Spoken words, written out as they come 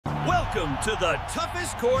Welcome to the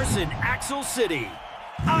toughest course in Axle City,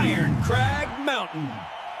 Iron-Crag Mountain.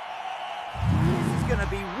 This is gonna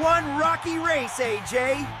be one rocky race,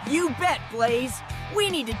 AJ. You bet, Blaze. We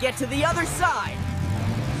need to get to the other side.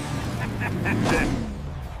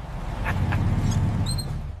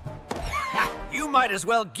 You might as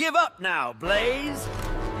well give up now, Blaze.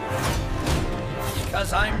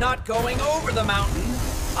 Because I'm not going over the mountain,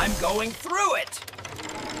 I'm going through it.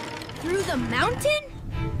 Through the mountain?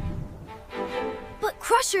 But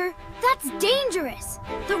Crusher, that's dangerous.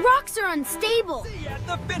 The rocks are unstable. See you at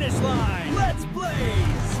the finish line. Let's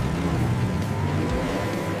blaze.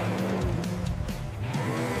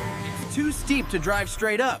 It's too steep to drive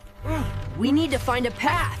straight up. We need to find a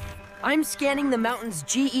path. I'm scanning the mountain's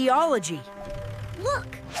geology.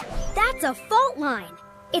 Look, that's a fault line.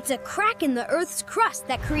 It's a crack in the Earth's crust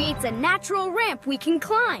that creates a natural ramp we can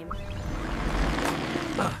climb.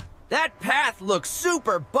 That path looks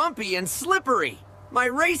super bumpy and slippery. My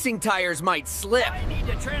racing tires might slip. I need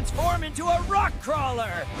to transform into a rock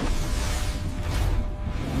crawler.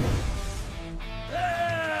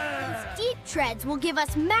 Steep treads will give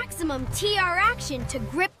us maximum TR action to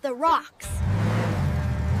grip the rocks.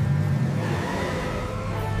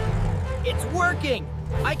 It's working!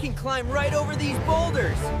 I can climb right over these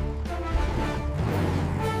boulders.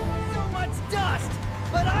 So much dust,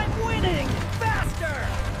 but I'm winning faster.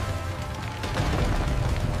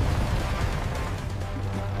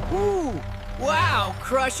 Ooh! Wow,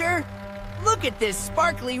 Crusher! Look at this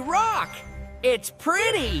sparkly rock! It's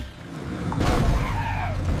pretty!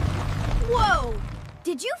 Whoa!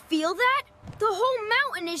 Did you feel that? The whole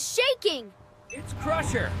mountain is shaking! It's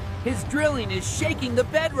Crusher! His drilling is shaking the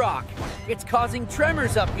bedrock! It's causing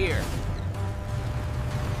tremors up here!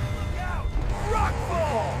 Look out!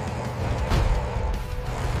 Rockfall!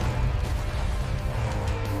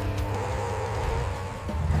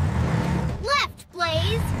 Left,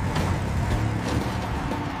 Blaze!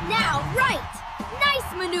 Now, right!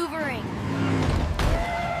 Nice maneuvering!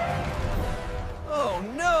 Oh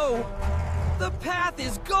no! The path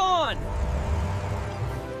is gone!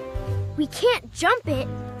 We can't jump it,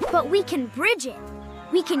 but we can bridge it.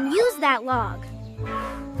 We can use that log.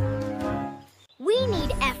 We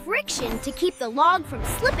need friction to keep the log from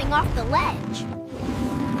slipping off the ledge.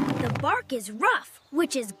 The bark is rough,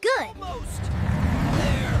 which is good. Almost!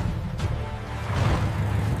 There!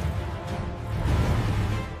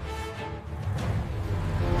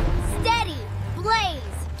 Steady, Blaze.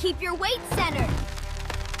 Keep your weight centered.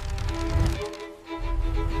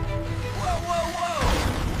 Whoa, whoa, whoa!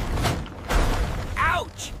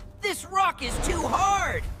 Ouch! This rock is too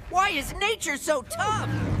hard! Why is nature so tough?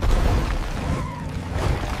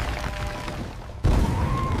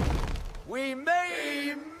 We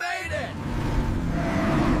made it!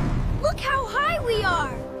 Look how high we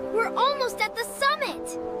are. We're almost at the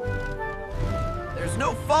summit. There's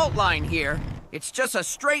no fault line here. It's just a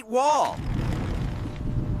straight wall.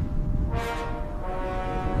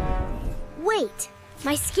 Wait,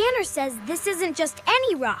 my scanner says this isn't just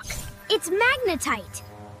any rock. It's magnetite.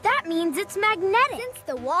 That means it's magnetic. Since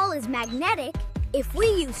the wall is magnetic, if we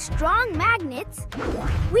use strong magnets,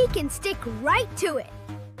 we can stick right to it.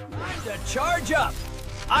 Time to charge up.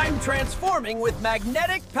 I'm transforming with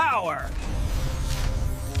magnetic power.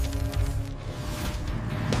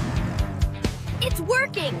 It's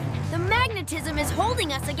working! The magnetism is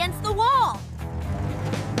holding us against the wall.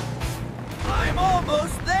 I'm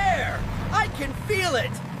almost there. I can feel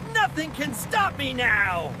it. Nothing can stop me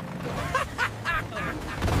now.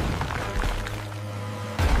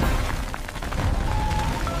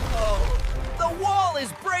 Oh, the wall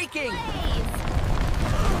is breaking! Blaze!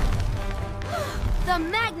 The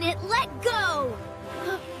magnet let go!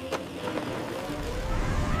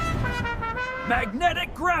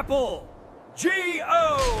 Magnetic grapple.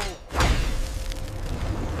 G-O!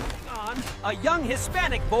 On a young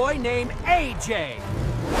Hispanic boy named AJ.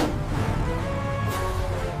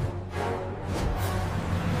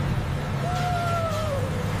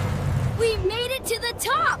 We made it to the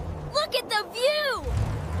top! Look at the view!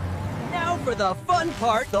 Now for the fun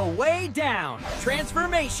part, the way down.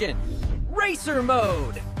 Transformation. Racer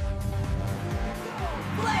mode.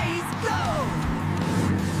 Blaze, go!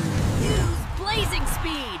 Use blazing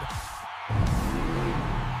speed.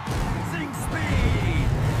 Blazing speed.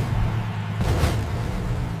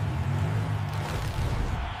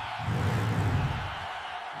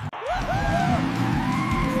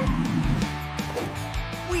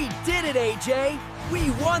 We did it, AJ.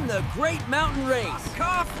 We won the Great Mountain Race.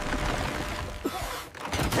 Cough.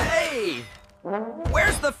 Hey!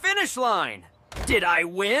 Where's the finish line? Did I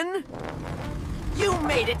win? You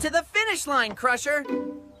made it to the finish line, Crusher.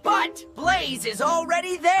 But Blaze is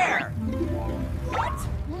already there! What?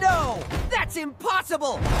 No! That's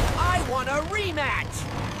impossible! I want a rematch!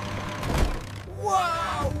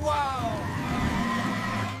 Whoa, whoa!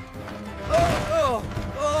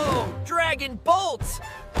 Oh, dragon bolts!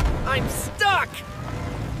 I'm stuck!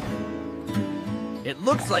 It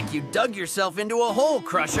looks like you dug yourself into a hole,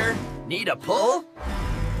 Crusher. Need a pull?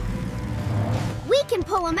 We can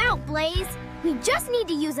pull him out, Blaze. We just need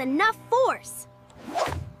to use enough force. 1,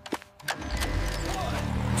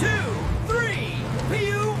 2, 3,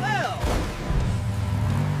 P-U-L!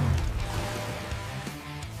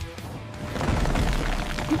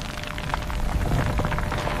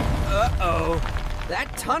 Uh-oh.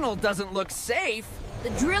 That tunnel doesn't look safe.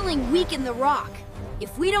 The drilling weakened the rock.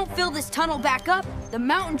 If we don't fill this tunnel back up, the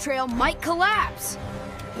mountain trail might collapse.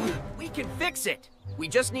 We can fix it. We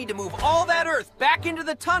just need to move all that earth back into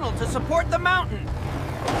the tunnel to support the mountain.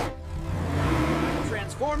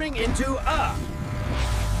 Transforming into a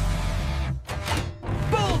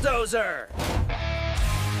bulldozer.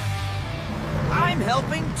 I'm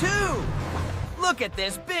helping too. Look at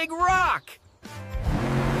this big rock.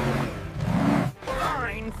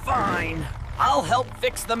 Fine. I'll help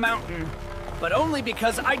fix the mountain. But only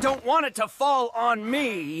because I don't want it to fall on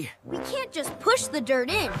me. We can't just push the dirt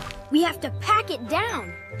in. We have to pack it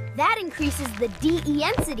down. That increases the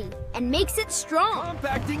density and makes it strong.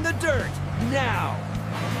 Compacting the dirt, now!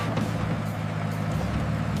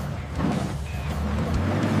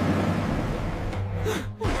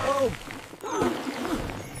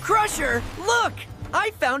 Crusher, look!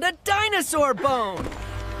 I found a dinosaur bone!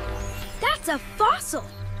 That's a fossil.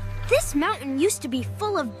 This mountain used to be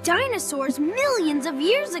full of dinosaurs millions of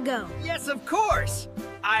years ago. Yes, of course!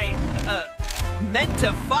 I, meant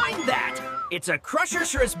to find that! It's a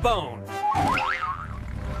treacherous bone.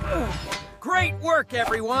 Great work,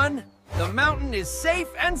 everyone! The mountain is safe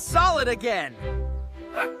and solid again!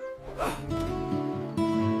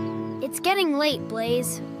 It's getting late,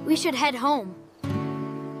 Blaze. We should head home.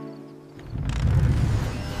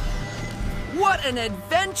 What an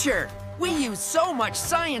adventure! We used so much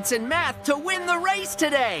science and math to win the race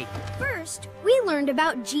today! First, we learned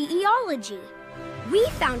about geology. We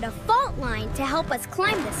found a fault line to help us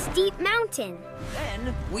climb the steep mountain.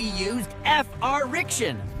 Then we used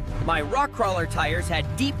friction. My rock crawler tires had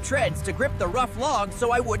deep treads to grip the rough log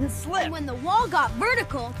so I wouldn't slip. And when the wall got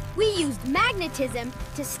vertical, we used magnetism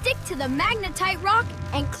to stick to the magnetite rock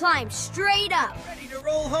and climb straight up. Ready to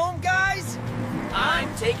roll home, guys?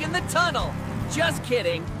 I'm taking the tunnel. Just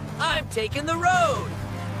kidding. I'm taking the road.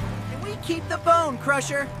 Can we keep the bone,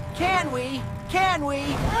 Crusher? Can we? Can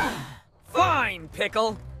we? Fine,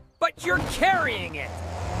 Pickle, but you're carrying it.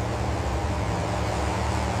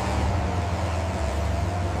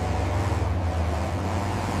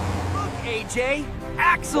 Look, AJ,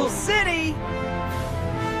 Axle City!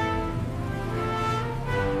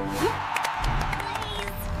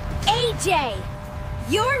 AJ,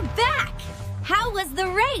 you're back! How was the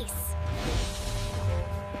race?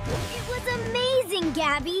 It was amazing,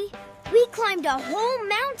 Gabby. We climbed a whole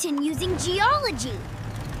mountain using geology.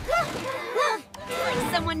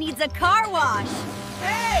 Like someone needs a car wash.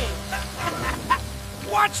 Hey!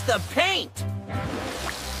 Watch the paint!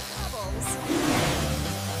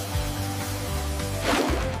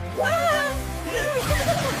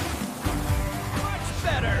 Much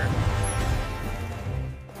better.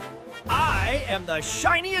 I am the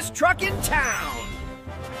shiniest truck in town.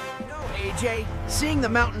 No, AJ, seeing the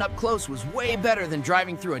mountain up close was way better than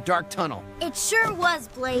driving through a dark tunnel. It sure was,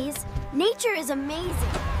 Blaze. Nature is amazing.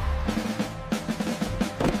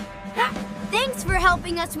 Thanks for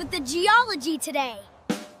helping us with the geology today.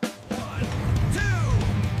 1, 2,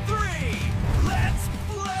 3, let's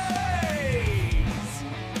blaze!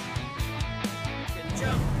 Can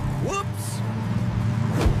jump